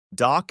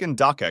Doc and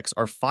docx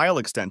are file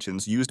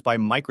extensions used by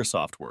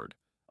Microsoft Word,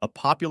 a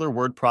popular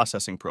word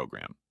processing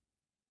program.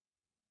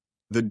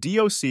 The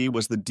DOC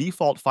was the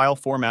default file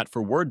format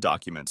for Word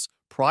documents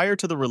prior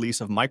to the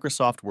release of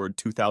Microsoft Word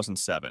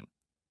 2007.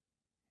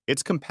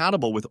 It's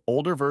compatible with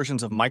older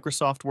versions of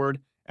Microsoft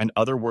Word and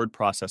other word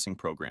processing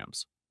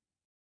programs.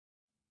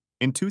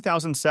 In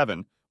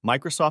 2007,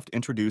 Microsoft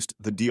introduced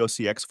the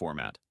DOCX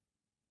format.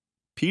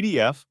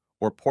 PDF,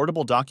 or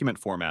Portable Document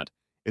Format,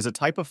 is a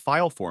type of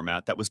file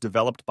format that was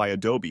developed by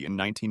Adobe in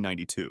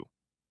 1992.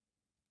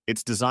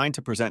 It's designed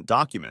to present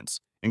documents,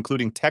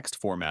 including text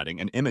formatting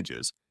and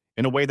images,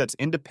 in a way that's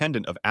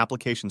independent of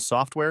application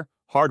software,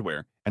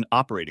 hardware, and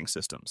operating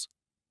systems.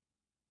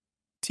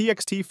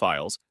 TXT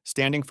files,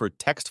 standing for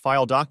Text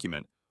File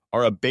Document,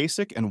 are a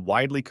basic and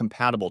widely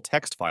compatible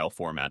text file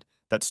format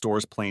that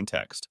stores plain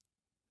text.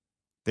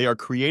 They are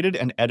created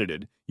and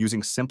edited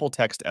using simple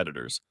text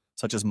editors,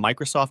 such as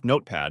Microsoft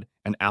Notepad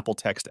and Apple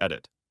Text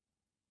Edit.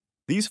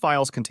 These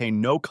files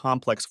contain no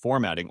complex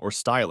formatting or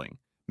styling,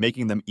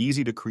 making them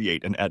easy to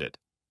create and edit.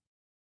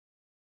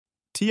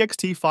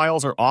 TXT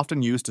files are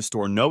often used to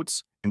store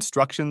notes,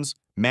 instructions,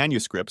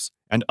 manuscripts,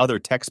 and other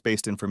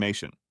text-based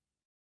information.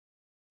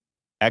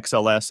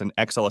 XLS and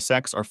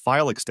XLSX are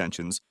file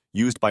extensions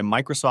used by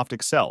Microsoft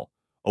Excel,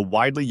 a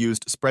widely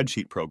used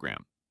spreadsheet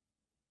program.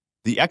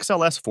 The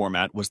XLS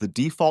format was the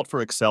default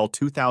for Excel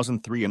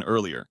 2003 and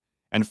earlier,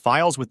 and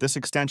files with this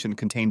extension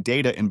contain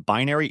data in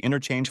binary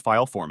interchange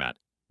file format,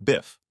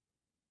 BIF.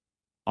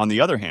 On the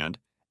other hand,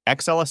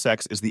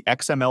 XLSX is the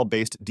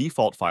XML-based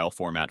default file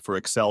format for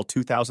Excel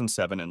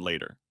 2007 and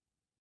later.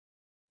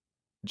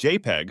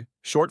 JPEG,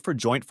 short for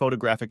Joint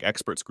Photographic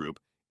Experts Group,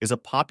 is a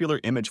popular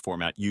image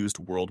format used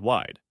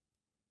worldwide.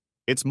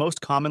 It's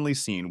most commonly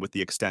seen with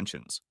the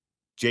extensions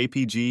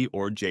JPG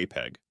or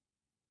JPEG.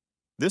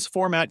 This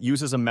format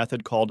uses a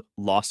method called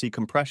lossy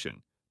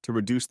compression to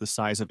reduce the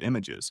size of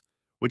images,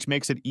 which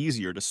makes it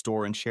easier to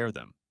store and share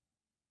them.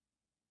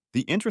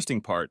 The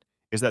interesting part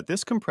is that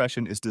this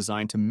compression is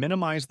designed to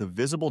minimize the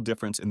visible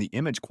difference in the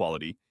image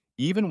quality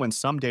even when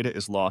some data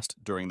is lost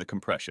during the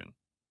compression.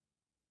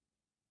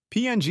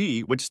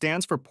 PNG, which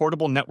stands for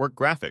Portable Network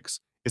Graphics,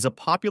 is a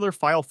popular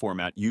file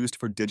format used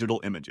for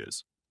digital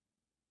images.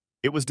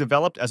 It was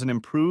developed as an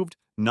improved,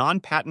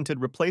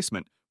 non-patented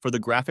replacement for the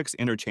graphics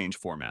interchange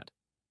format,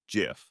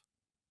 GIF.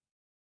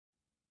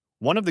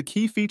 One of the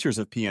key features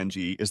of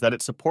PNG is that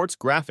it supports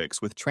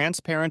graphics with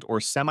transparent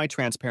or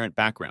semi-transparent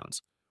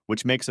backgrounds,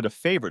 which makes it a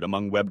favorite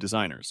among web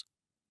designers.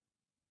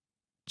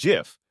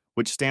 GIF,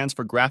 which stands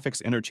for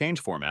Graphics Interchange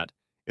Format,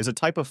 is a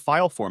type of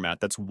file format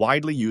that's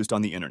widely used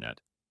on the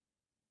internet.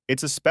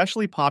 It's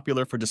especially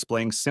popular for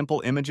displaying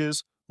simple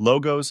images,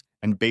 logos,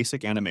 and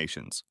basic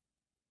animations.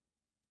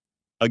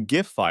 A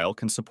GIF file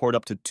can support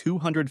up to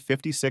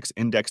 256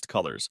 indexed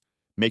colors,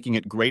 making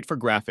it great for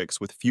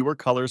graphics with fewer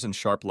colors and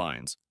sharp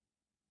lines.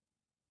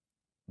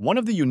 One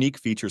of the unique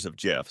features of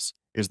GIFs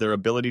is their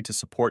ability to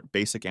support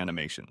basic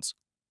animations.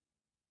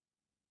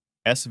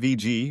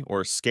 SVG,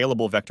 or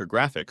Scalable Vector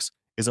Graphics,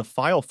 is a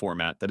file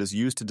format that is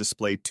used to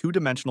display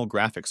two-dimensional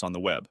graphics on the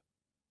web.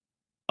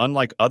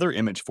 Unlike other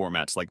image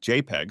formats like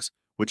JPEGs,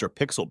 which are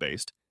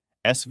pixel-based,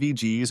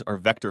 SVGs are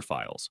vector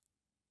files.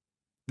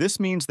 This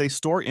means they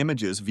store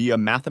images via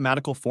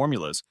mathematical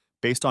formulas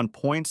based on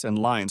points and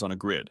lines on a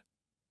grid.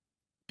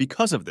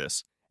 Because of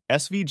this,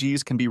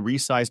 SVGs can be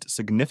resized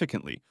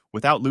significantly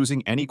without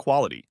losing any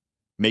quality,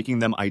 making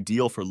them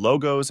ideal for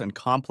logos and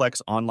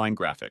complex online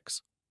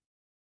graphics.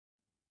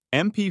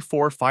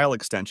 MP4 file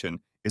extension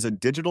is a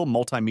digital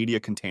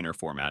multimedia container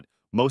format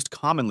most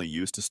commonly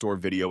used to store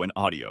video and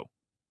audio.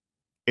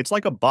 It's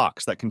like a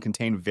box that can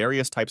contain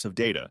various types of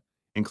data,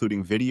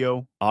 including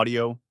video,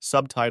 audio,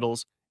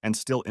 subtitles, and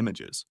still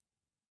images.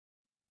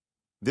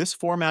 This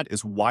format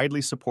is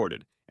widely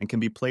supported and can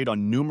be played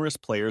on numerous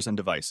players and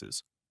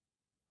devices.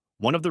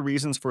 One of the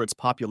reasons for its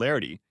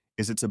popularity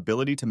is its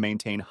ability to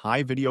maintain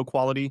high video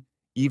quality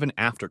even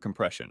after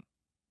compression.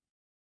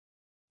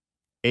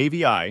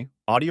 AVI,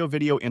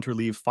 Audio-Video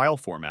Interleave File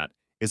Format,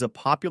 is a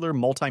popular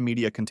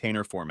multimedia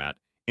container format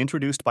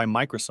introduced by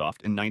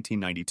Microsoft in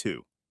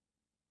 1992.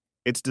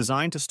 It's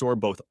designed to store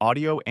both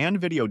audio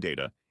and video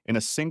data in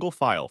a single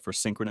file for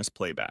synchronous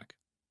playback.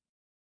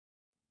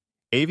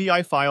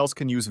 AVI files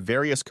can use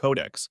various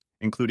codecs,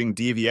 including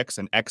DVX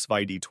and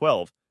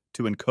XVID12,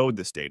 to encode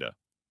this data.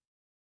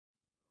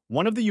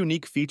 One of the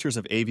unique features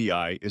of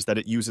AVI is that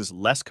it uses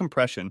less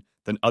compression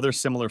than other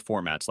similar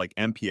formats like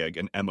MPEG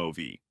and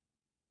MOV.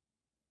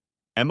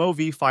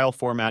 MOV file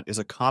format is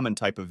a common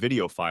type of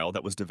video file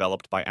that was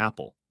developed by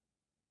Apple.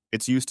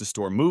 It's used to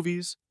store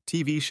movies,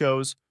 TV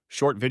shows,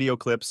 short video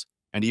clips,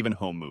 and even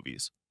home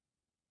movies.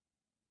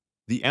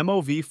 The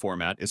MOV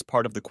format is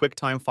part of the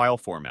QuickTime File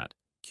Format,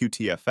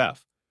 QTFF,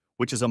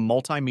 which is a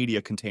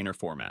multimedia container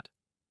format.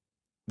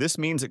 This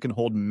means it can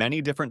hold many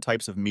different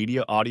types of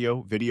media,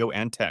 audio, video,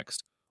 and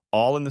text,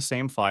 all in the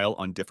same file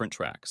on different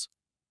tracks.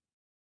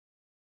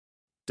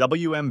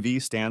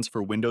 WMV stands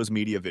for Windows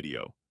Media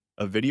Video,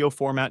 a video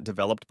format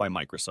developed by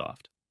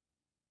Microsoft.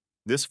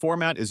 This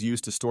format is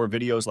used to store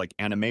videos like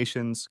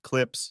animations,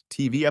 clips,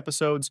 TV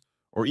episodes,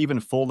 or even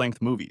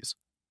full-length movies.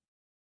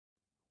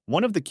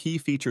 One of the key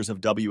features of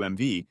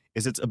WMV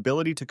is its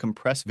ability to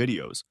compress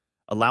videos,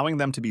 allowing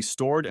them to be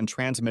stored and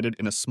transmitted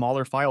in a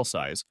smaller file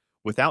size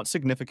without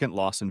significant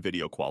loss in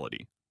video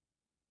quality.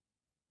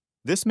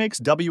 This makes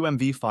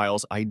WMV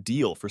files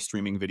ideal for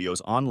streaming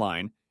videos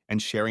online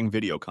and sharing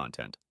video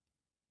content.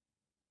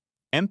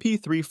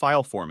 MP3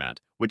 file format,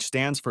 which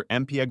stands for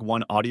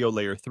MPEG-1 Audio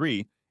Layer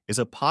 3, is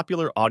a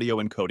popular audio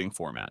encoding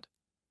format.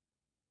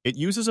 It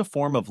uses a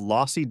form of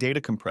lossy data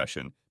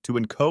compression to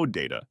encode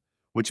data,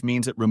 which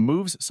means it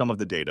removes some of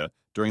the data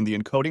during the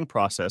encoding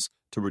process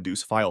to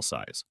reduce file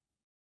size.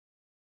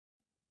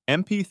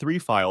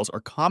 MP3 files are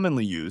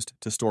commonly used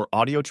to store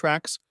audio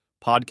tracks,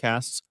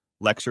 podcasts,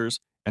 lectures,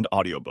 and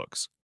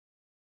audiobooks.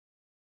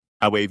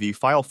 WAV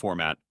file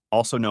format,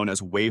 also known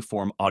as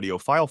waveform audio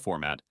file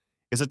format,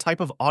 is a type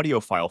of audio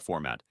file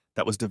format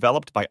that was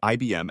developed by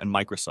IBM and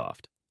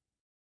Microsoft.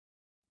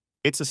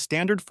 It's a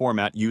standard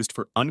format used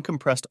for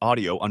uncompressed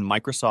audio on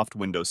Microsoft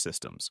Windows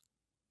systems.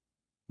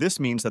 This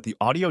means that the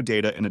audio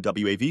data in a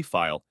WAV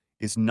file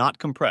is not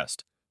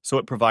compressed, so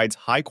it provides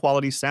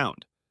high-quality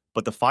sound,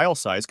 but the file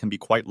size can be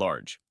quite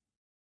large.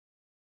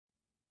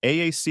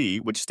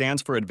 AAC, which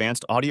stands for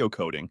Advanced Audio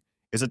Coding,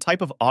 is a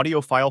type of audio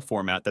file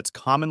format that's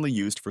commonly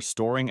used for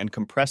storing and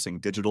compressing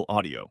digital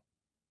audio.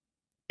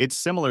 It's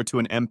similar to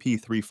an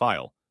MP3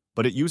 file,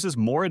 but it uses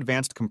more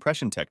advanced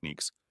compression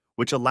techniques,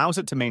 which allows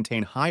it to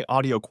maintain high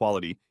audio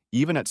quality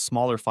even at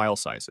smaller file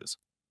sizes.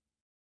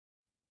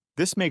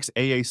 This makes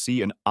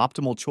AAC an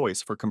optimal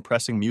choice for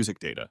compressing music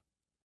data.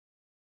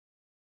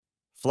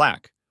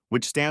 FLAC,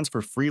 which stands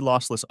for Free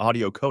Lossless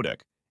Audio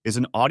Codec, is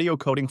an audio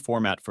coding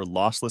format for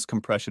lossless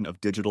compression of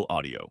digital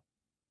audio.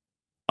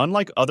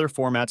 Unlike other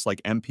formats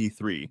like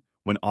MP3,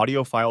 when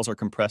audio files are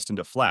compressed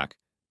into FLAC,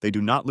 they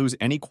do not lose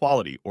any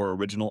quality or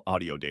original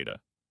audio data.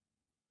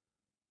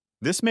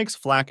 This makes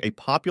FLAC a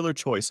popular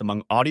choice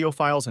among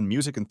audiophiles and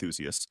music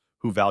enthusiasts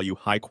who value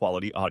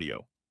high-quality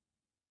audio.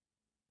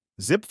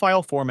 Zip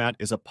file format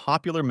is a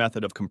popular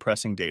method of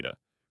compressing data,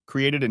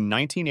 created in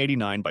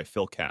 1989 by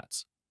Phil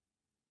Katz.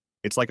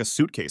 It's like a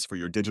suitcase for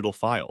your digital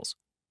files.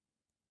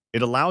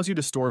 It allows you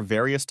to store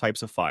various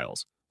types of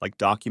files, like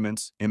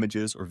documents,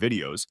 images, or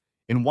videos,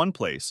 in one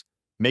place,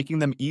 making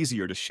them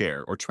easier to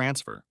share or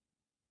transfer.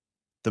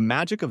 The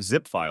magic of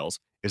zip files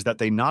is that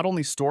they not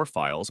only store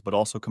files but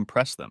also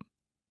compress them.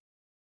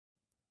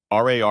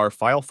 RAR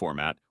file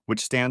format, which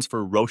stands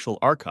for Rochel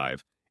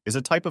Archive, is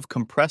a type of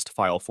compressed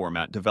file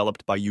format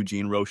developed by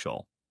Eugene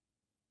Rochel.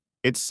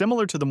 It's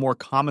similar to the more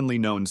commonly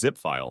known zip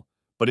file,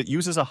 but it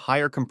uses a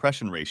higher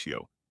compression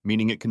ratio,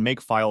 meaning it can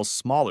make files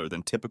smaller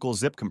than typical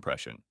zip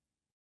compression.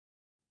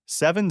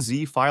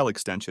 7Z file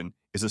extension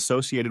is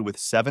associated with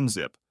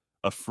 7-zip,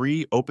 a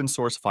free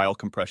open-source file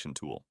compression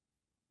tool.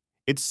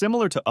 It's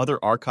similar to other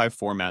archive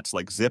formats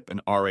like zip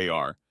and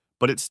RAR,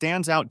 but it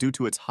stands out due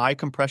to its high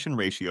compression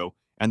ratio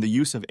and the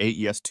use of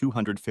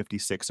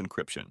AES-256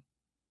 encryption.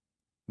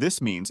 This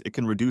means it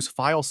can reduce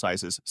file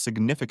sizes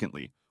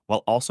significantly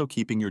while also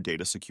keeping your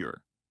data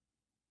secure.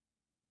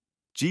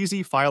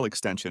 GZ file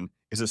extension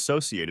is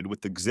associated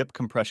with the zip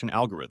compression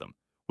algorithm,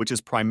 which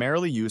is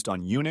primarily used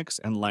on Unix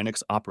and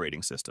Linux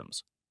operating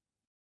systems.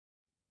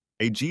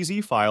 A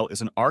GZ file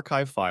is an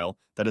archive file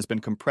that has been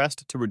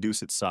compressed to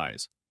reduce its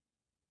size.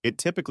 It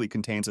typically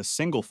contains a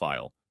single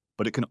file,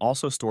 but it can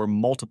also store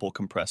multiple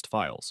compressed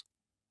files.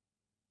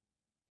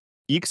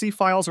 exe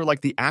files are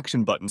like the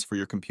action buttons for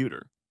your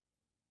computer.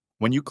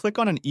 When you click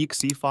on an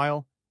exe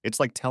file, it's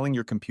like telling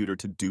your computer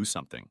to do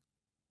something.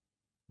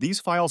 These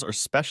files are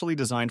specially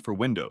designed for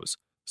Windows,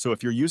 so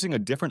if you're using a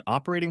different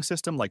operating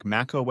system like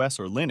macOS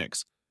or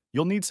Linux,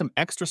 you'll need some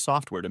extra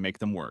software to make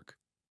them work.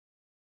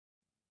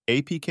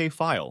 APK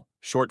file,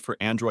 short for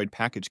Android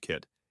Package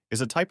Kit,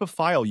 is a type of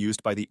file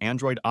used by the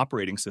Android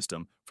operating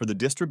system for the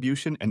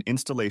distribution and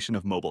installation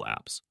of mobile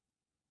apps.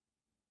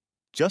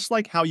 Just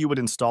like how you would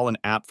install an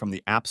app from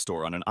the App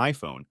Store on an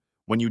iPhone,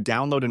 when you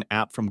download an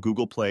app from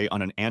Google Play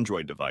on an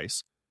Android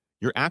device,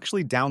 you're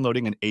actually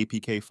downloading an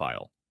APK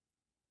file.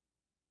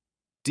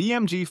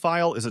 DMG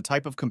file is a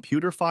type of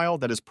computer file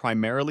that is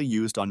primarily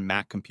used on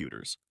Mac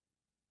computers.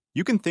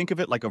 You can think of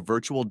it like a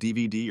virtual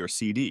DVD or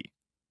CD.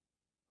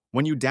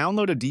 When you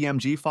download a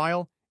DMG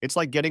file, it's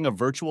like getting a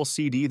virtual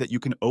CD that you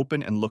can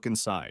open and look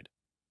inside.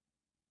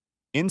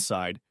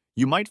 Inside,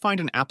 you might find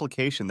an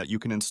application that you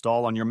can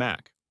install on your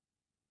Mac.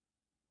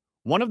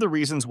 One of the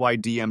reasons why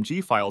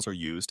DMG files are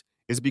used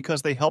is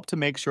because they help to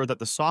make sure that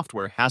the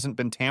software hasn't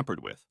been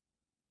tampered with.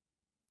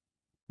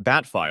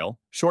 BAT file,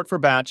 short for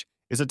batch,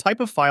 is a type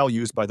of file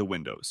used by the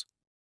Windows.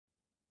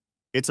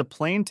 It's a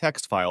plain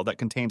text file that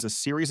contains a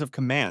series of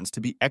commands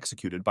to be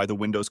executed by the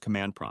Windows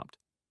command prompt.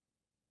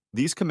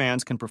 These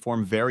commands can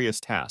perform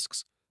various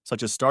tasks,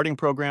 such as starting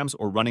programs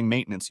or running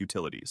maintenance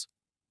utilities.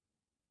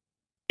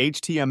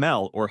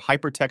 HTML, or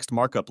hypertext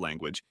markup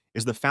language,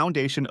 is the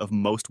foundation of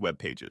most web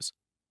pages.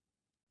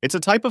 It's a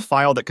type of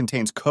file that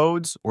contains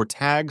codes or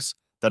tags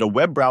that a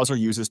web browser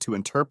uses to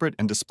interpret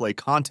and display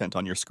content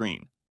on your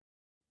screen.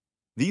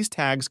 These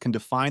tags can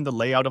define the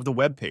layout of the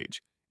web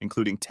page,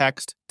 including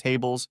text,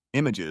 tables,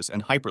 images,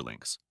 and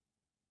hyperlinks.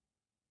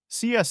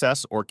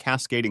 CSS, or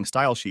cascading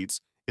style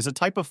sheets, is a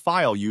type of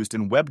file used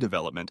in web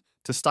development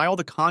to style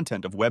the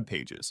content of web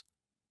pages.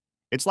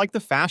 It's like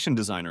the fashion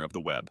designer of the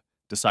web,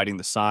 deciding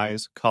the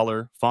size,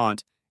 color,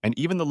 font, and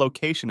even the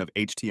location of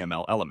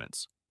HTML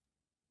elements.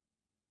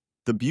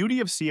 The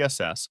beauty of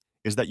CSS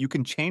is that you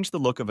can change the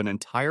look of an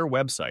entire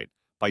website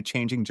by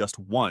changing just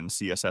one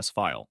CSS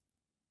file.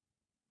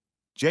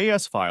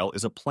 JS file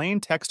is a plain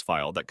text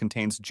file that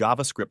contains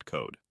JavaScript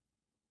code.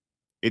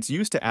 It's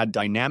used to add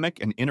dynamic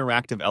and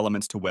interactive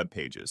elements to web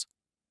pages.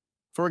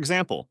 For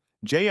example,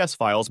 JS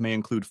files may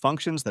include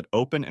functions that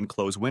open and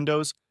close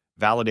windows,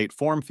 validate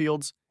form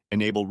fields,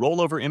 enable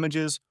rollover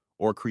images,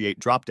 or create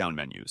drop-down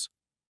menus.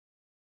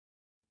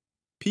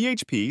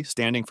 PHP,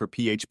 standing for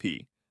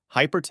PHP,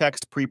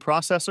 Hypertext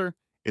Preprocessor,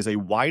 is a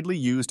widely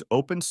used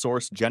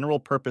open-source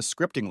general-purpose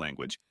scripting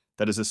language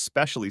that is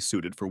especially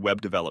suited for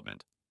web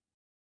development.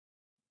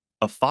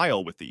 A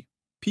file with the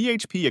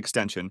PHP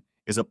extension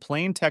is a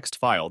plain text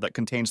file that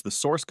contains the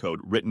source code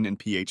written in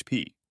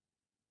PHP.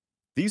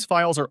 These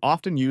files are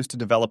often used to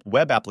develop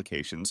web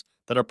applications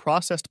that are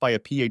processed by a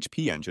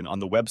PHP engine on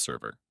the web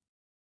server.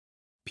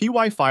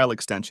 PY-file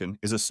extension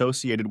is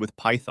associated with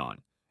Python,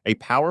 a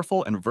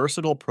powerful and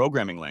versatile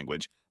programming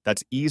language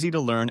that's easy to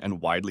learn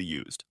and widely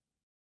used.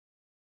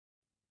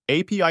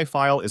 API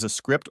file is a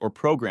script or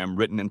program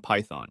written in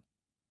Python.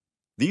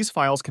 These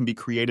files can be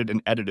created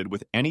and edited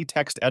with any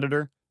text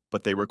editor,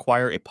 but they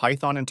require a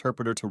Python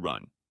interpreter to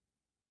run.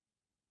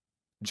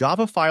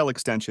 Java file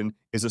extension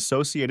is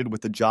associated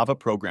with the Java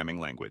programming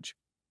language.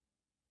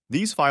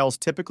 These files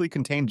typically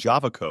contain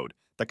Java code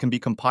that can be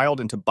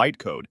compiled into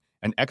bytecode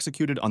and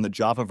executed on the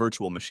Java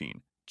Virtual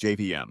Machine,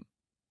 JVM.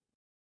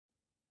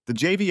 The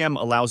JVM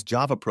allows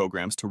Java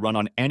programs to run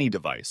on any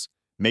device,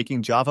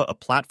 making Java a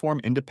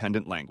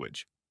platform-independent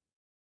language.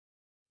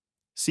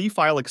 C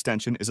file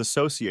extension is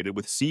associated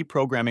with C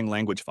programming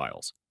language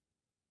files.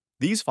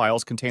 These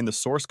files contain the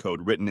source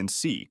code written in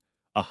C,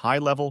 a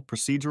high-level,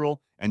 procedural,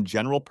 and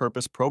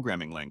general-purpose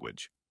programming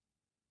language.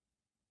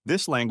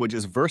 This language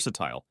is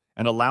versatile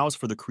and allows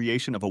for the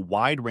creation of a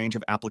wide range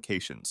of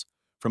applications,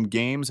 from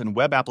games and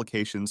web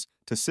applications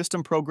to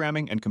system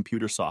programming and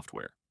computer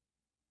software.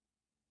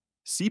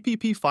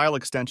 CPP file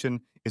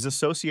extension is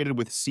associated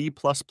with C++,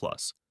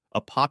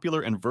 a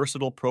popular and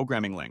versatile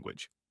programming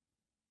language.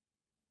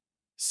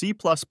 C++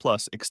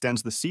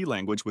 extends the C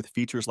language with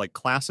features like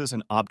classes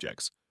and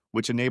objects,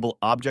 which enable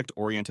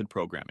object-oriented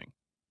programming.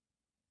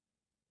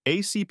 A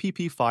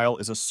CPP file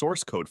is a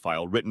source code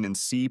file written in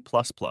C++.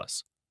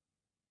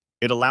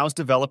 It allows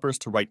developers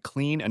to write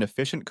clean and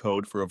efficient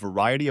code for a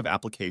variety of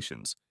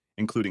applications,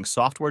 including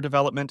software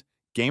development,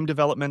 game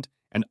development,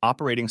 and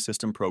operating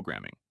system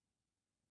programming.